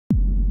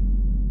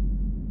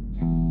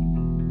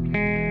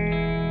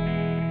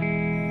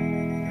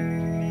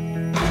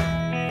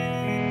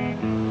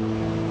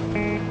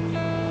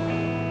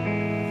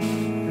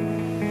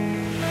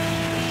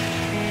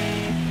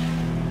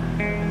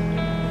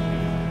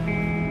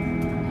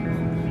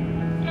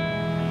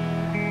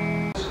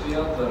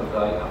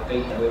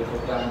Take away for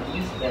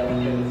please.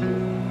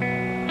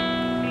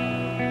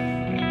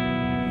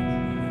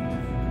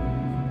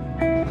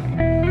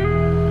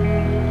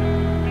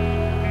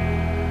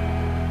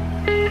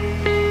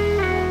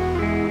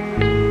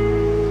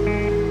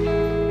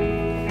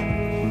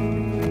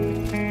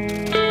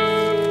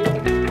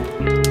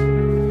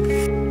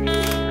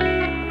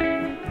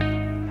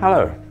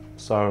 Hello.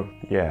 So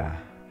yeah,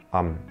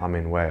 I'm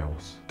in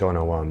Wales. Don't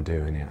know what I'm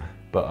doing here,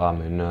 but I'm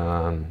in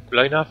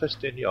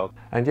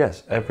and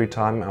yes, every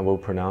time I will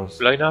pronounce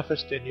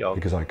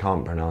because I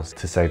can't pronounce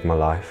to save my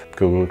life.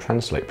 Google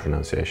Translate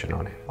pronunciation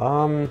on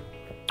it.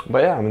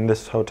 But yeah, I'm in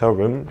this hotel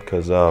room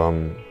because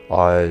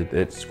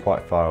it's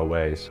quite far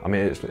away. I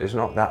mean, it's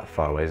not that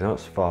far away. It's not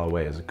as far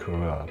away as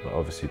Korea, but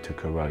obviously to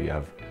Korea you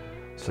have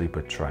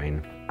sleeper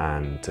train,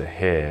 and to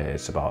here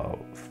it's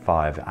about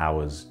 5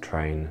 hours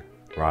train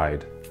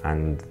ride.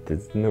 And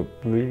there's no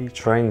really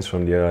trains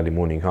from the early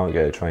morning. You can't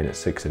get a train at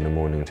 6 in the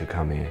morning to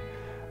come here.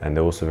 And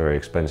they're also very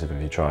expensive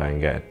if you try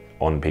and get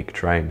on-peak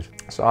trains.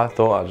 So I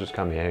thought I'd just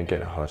come here and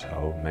get a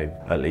hotel. Maybe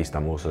at least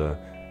I'm also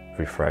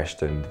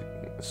refreshed and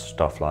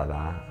stuff like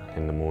that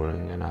in the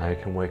morning. And I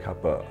can wake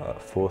up at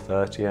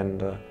 4:30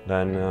 and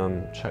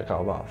then check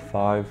out about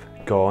 5.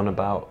 Go on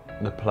about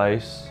the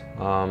place.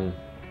 I'm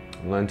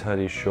not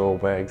entirely sure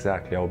where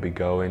exactly I'll be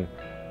going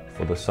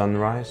for the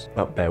sunrise,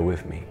 but bear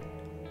with me.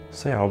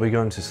 So yeah, I'll be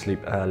going to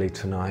sleep early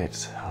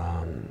tonight,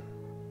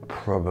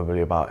 probably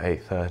about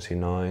 8:30,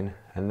 9,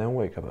 and then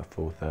wake up at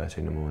 4:30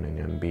 in the morning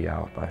and be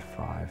out by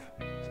 5.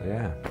 So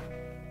yeah.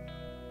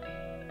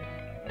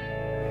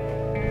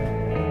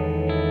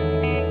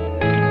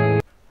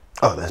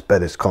 Oh, this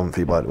bed is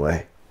comfy, by the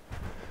way.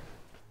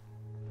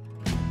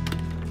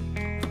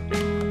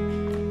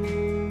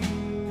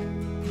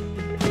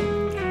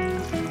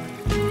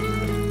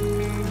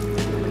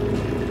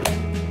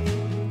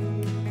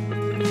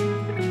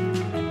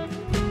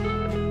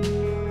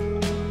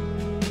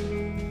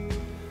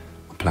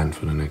 Plan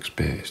for the next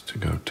bit is to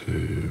go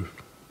to,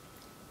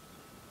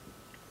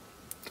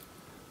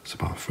 it's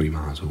about 3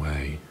 miles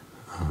away.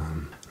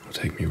 It'll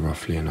take me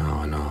roughly an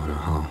hour and a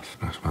half.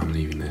 That's why I'm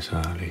leaving this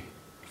early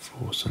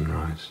for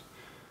sunrise.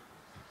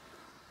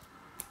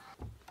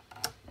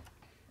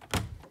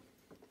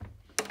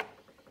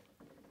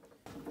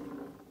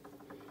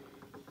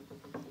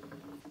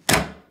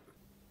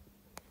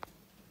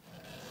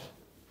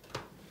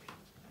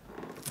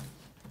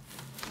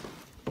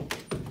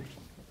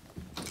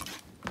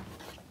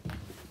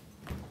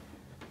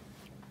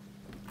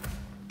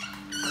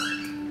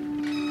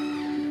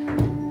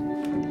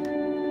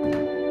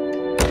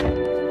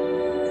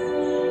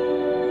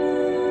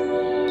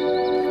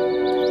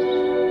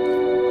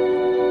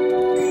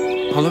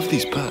 I love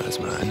these birds,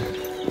 man.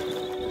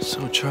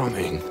 So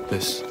charming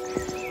this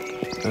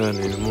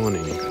early in the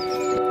morning.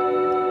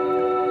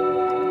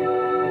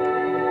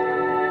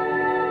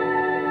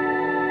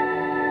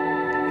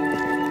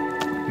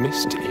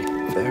 Misty,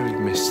 very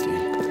misty.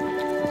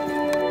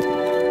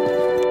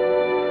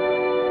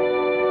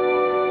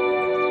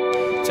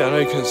 See, I know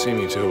you can't see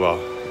me too well.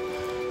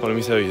 Well, let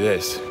me tell you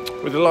this.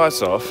 With the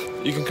lights off,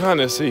 you can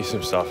kind of see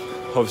some stuff.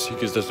 Obviously,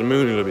 because there's the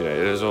moon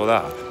illuminated, there's all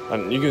that.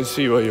 And you can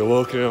see where you're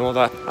walking and all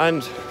that.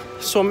 And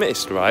I saw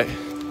mist, right?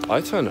 I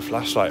turned the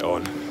flashlight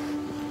on.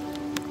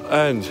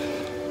 And,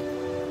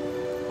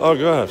 oh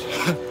God,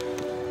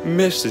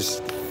 mist is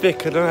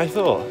thicker than I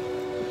thought.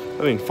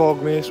 I mean,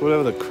 fog mist,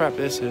 whatever the crap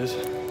this is,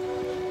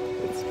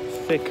 it's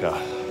thicker.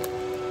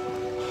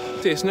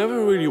 See, it's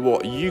never really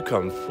what you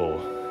come for.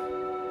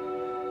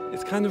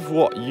 It's kind of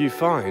what you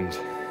find.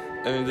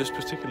 And in this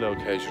particular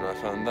occasion, I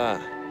found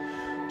that,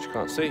 which you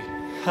can't see.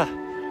 Ha,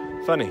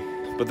 funny.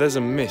 But there's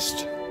a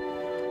mist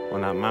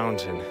on that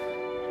mountain.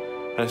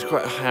 And it's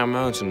quite a high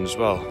mountain as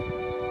well.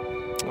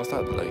 What's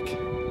that lake?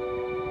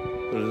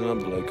 There's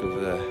another lake over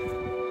there.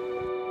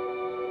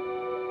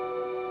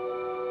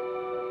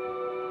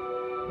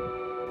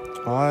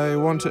 I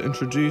want to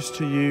introduce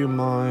to you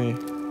my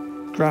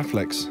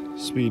Graflex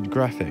Speed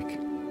Graphic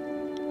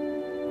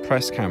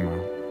press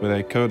camera with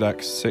a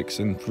Kodak 6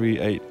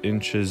 3/8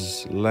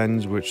 inches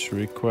lens, which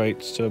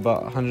equates to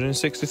about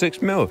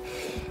 166mm.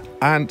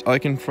 And I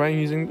can frame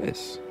using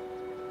this.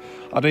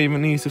 I don't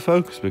even need to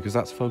focus because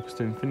that's focused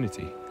to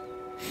infinity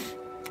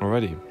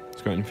already.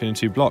 It's got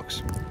infinity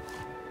blocks.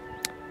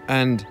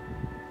 And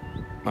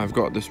I've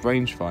got this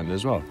rangefinder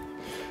as well.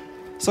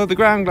 So the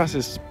ground glass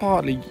is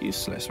partly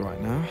useless right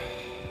now.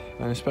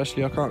 And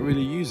especially I can't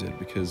really use it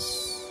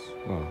because,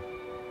 well,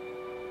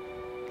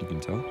 you can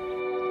tell.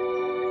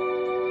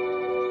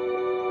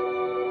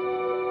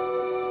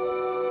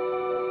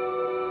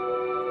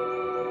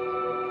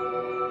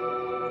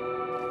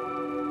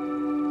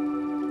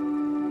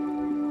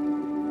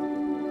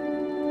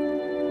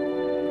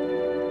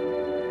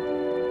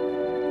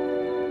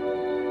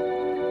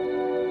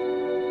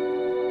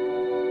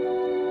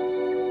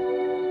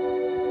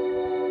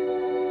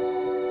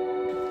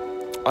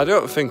 I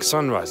don't think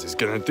sunrise is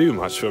gonna do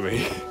much for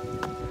me.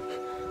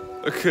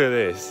 Look at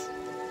this.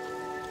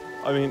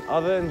 I mean,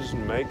 other than just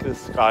make the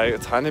sky a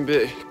tiny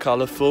bit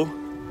colourful,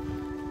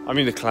 I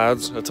mean the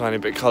clouds a tiny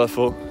bit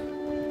colourful,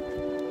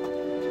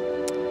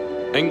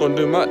 ain't gonna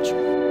do much.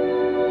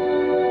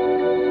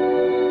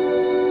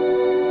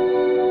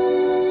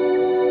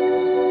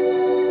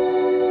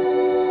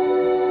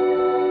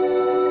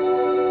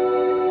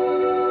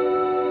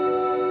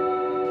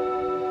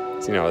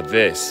 So, you know,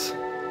 this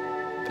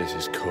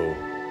is cool.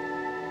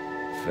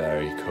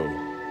 Very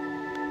cool.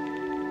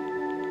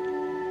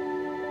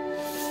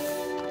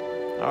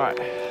 Alright.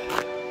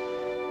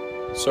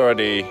 It's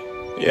already,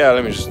 yeah,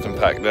 let me just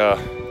unpack the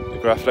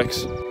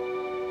Graflex.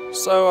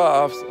 So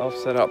I've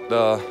set up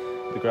the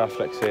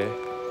Graflex here.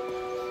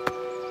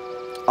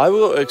 I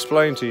will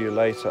explain to you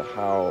later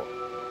how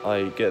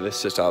I get this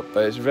set up,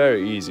 but it's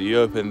very easy.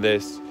 You open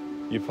this,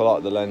 you pull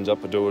out the lens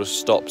up, it all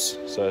stops.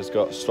 So it's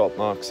got stop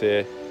marks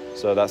here.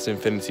 So that's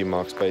infinity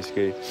marks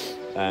basically.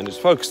 And it's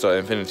focused on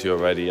infinity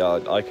already.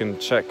 I can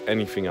check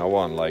anything I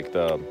want, like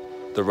the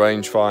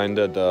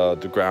rangefinder,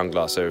 the ground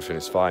glass, everything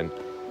is fine.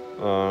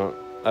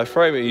 I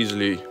frame it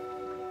easily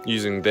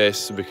using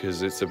this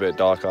because it's a bit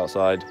dark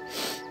outside.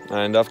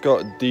 And I've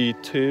got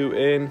D2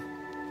 in,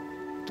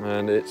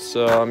 and it's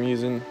I'm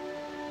using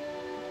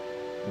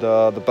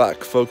the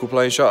back focal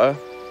plane shutter.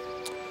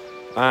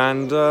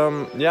 And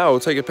yeah, we'll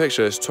take a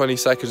picture. It's 20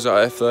 seconds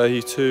at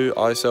f32,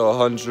 ISO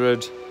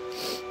 100,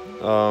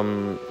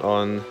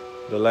 on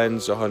the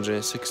lens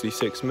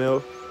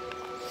 166mm,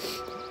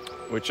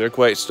 which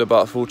equates to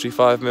about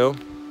 45mm.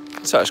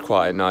 It's actually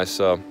quite nice.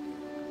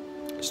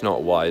 It's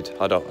not wide.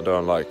 I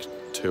don't like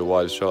too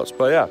wide shots,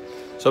 but yeah.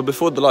 So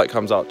before the light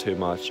comes out too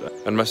much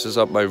and messes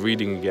up my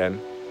reading again,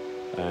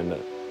 and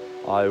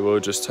I will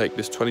just take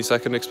this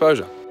 20-second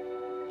exposure.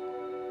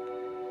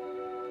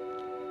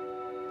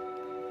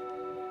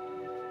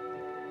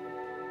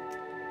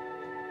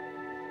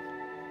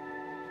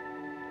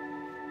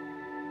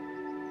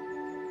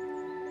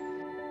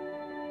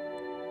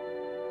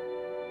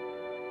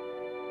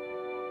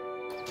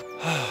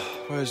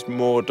 Where's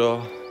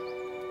Mordor?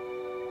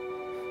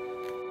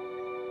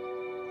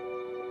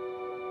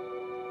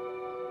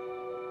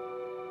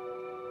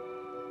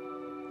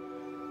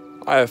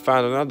 I have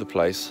found another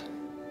place.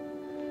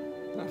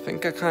 I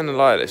think I kind of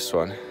like this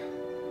one,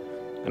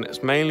 and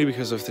it's mainly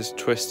because of this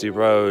twisty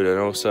road, and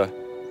also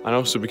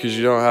because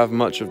you don't have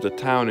much of the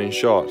town in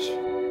shot.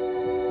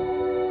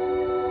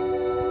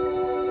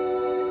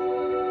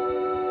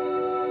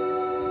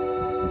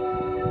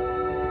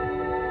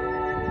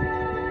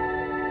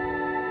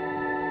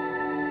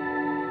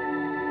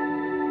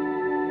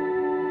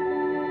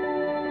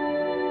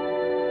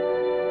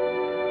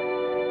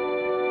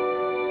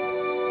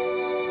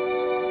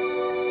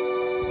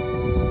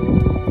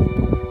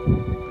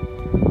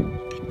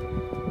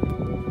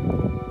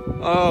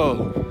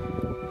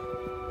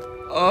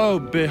 Oh,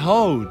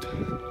 behold,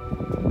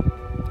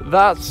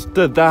 that's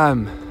the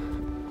dam.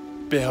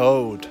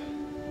 Behold,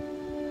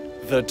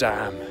 the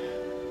dam.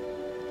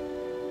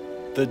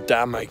 The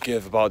damn I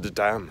give about the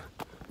dam.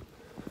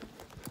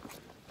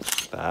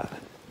 That.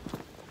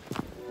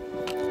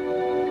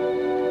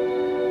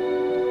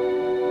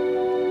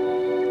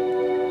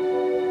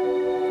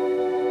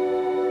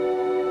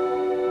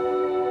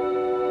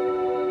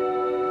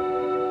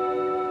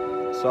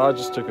 So I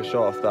just took a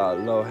shot of that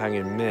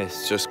low-hanging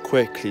mist, just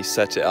quickly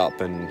set it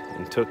up and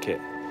took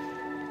it.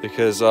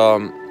 Because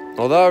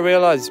although I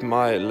realised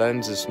my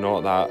lens is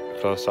not that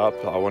close up,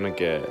 I want to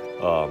get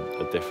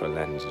a different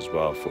lens as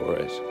well for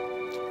it,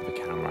 the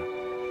camera.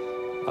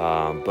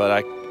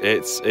 But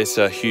it's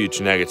a huge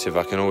negative.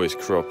 I can always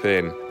crop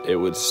in. It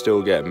would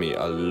still get me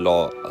a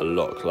lot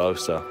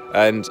closer.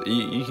 And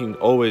you can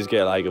always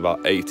get like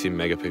about 18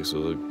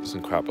 megapixels or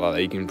some crap like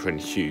that. You can print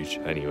huge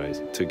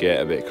anyways to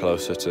get a bit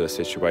closer to the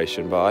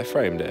situation. But I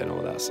framed it and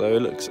all that, so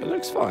it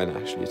looks fine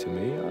actually to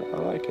me. I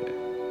like it.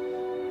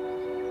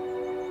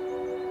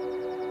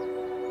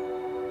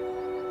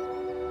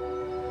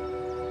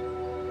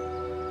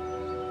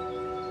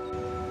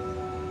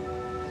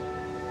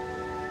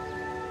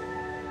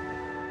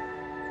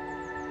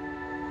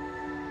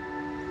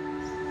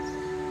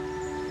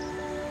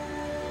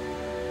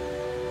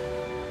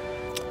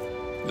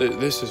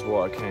 This is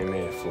what I came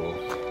here for.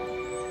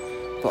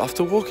 But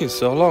after walking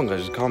so long, I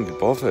just can't be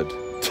bothered.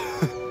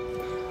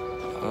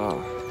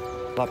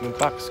 Like my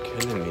back's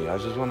killing me. I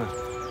just want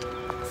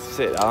to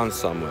sit down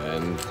somewhere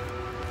and...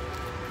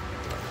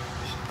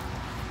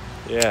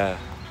 yeah.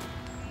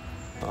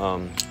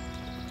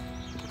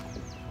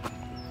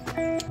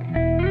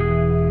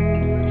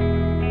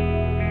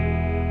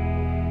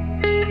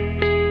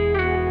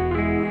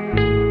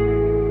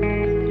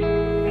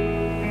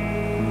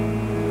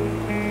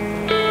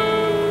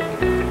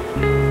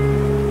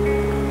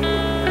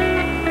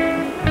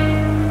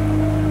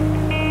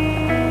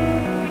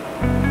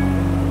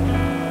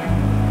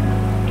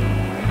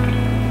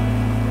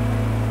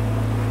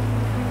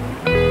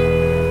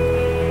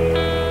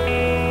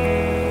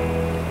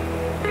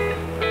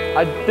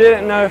 I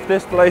didn't know if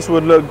this place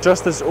would look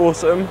just as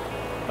awesome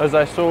as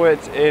I saw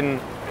it in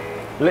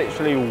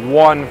literally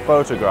one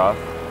photograph,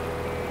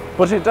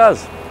 but it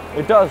does,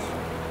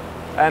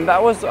 And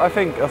that was, I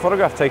think, a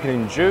photograph taken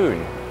in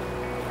June.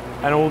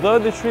 And although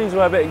the trees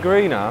were a bit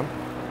greener,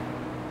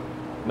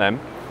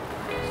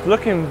 It's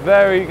looking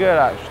very good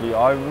actually,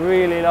 I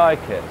really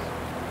like it.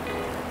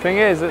 Thing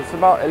is, it's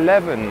about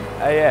 11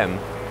 AM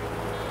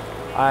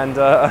and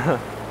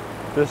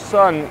the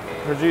sun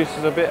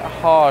produces a bit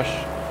harsh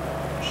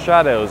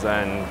shadows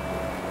and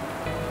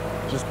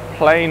just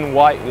plain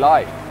white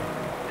light,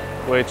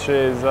 which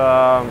is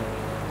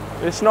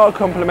it's not a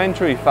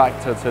complementary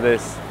factor to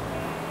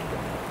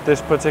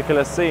this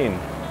particular scene.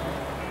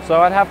 So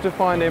I'd have to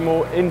find a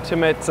more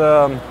intimate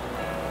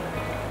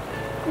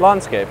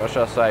landscape, I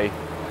shall say,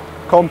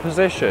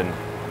 composition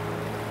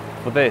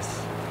for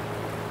this.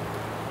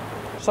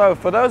 So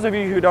for those of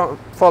you who don't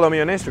follow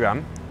me on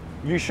Instagram,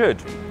 you should.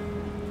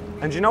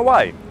 And you know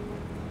why?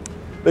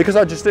 Because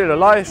I just did a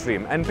live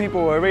stream and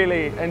people were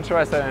really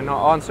interested and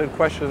answered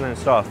questions and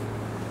stuff.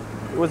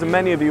 There wasn't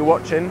many of you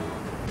watching.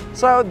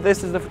 So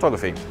this is the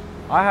photography.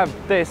 I have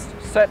this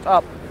set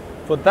up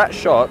for that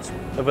shot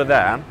over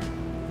there.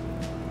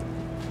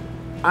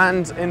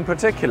 And in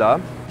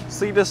particular,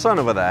 see the sun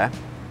over there?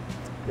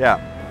 Yeah,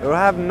 it will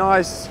have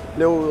nice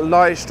little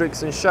light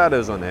streaks and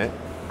shadows on it,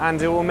 and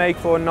it will make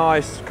for a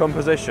nice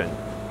composition.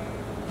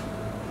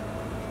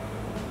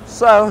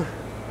 So,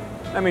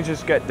 let me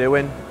just get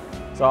doing.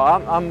 So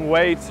I'm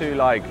way too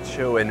like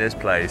chill in this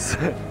place.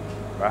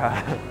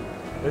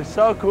 It's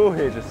so cool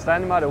here, just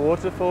standing by the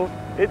waterfall.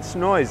 It's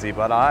noisy,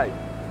 but I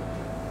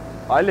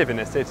live in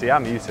a city,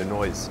 I'm used to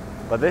noise.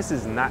 But this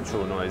is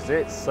natural noise,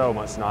 it's so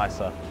much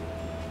nicer.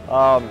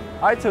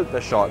 I took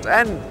the shot,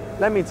 and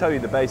let me tell you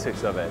the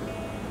basics of it.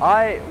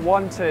 I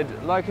wanted,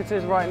 like it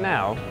is right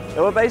now,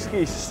 there were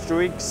basically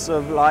streaks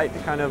of light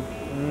kind of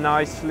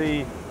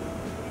nicely,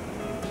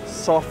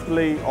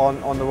 softly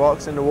on the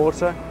rocks in the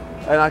water,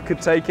 and I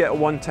could take it at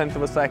 1/10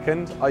 of a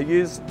second. I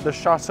used the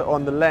shutter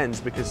on the lens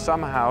because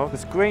somehow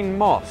this green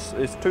moss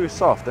is too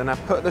soft, and I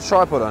put the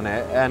tripod on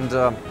it and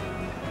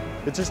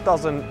it just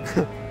doesn't,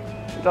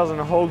 it doesn't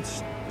hold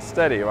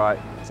steady, right?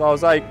 So I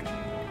was like,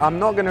 I'm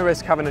not going to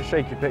risk having a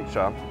shaky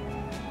picture.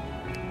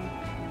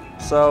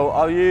 So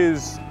I'll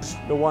use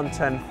the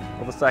 1/10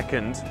 of a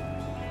second,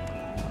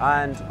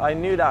 and I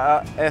knew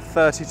that at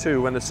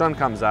f32 when the sun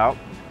comes out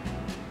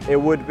it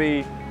would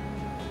be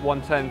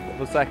 1/10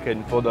 of a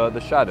second for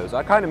the shadows.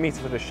 I kind of meet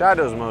it for the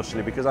shadows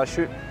mostly because I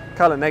shoot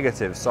color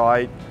negative, so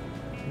I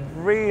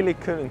really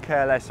couldn't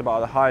care less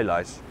about the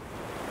highlights.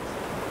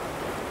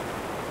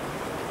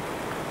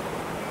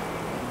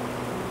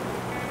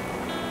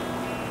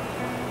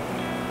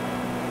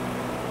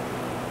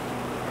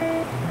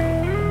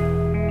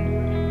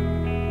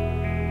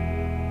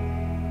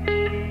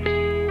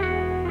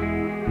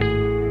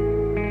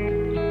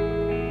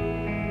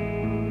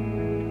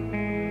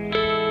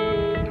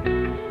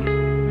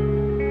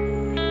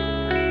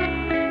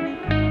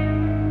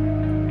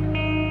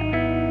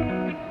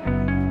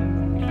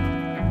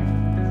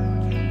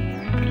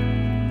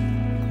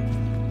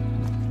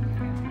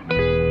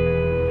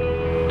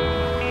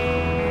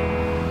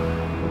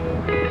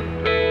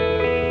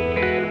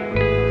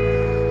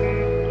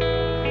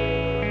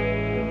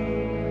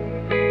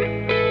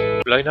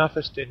 Blijf nou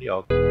vast in die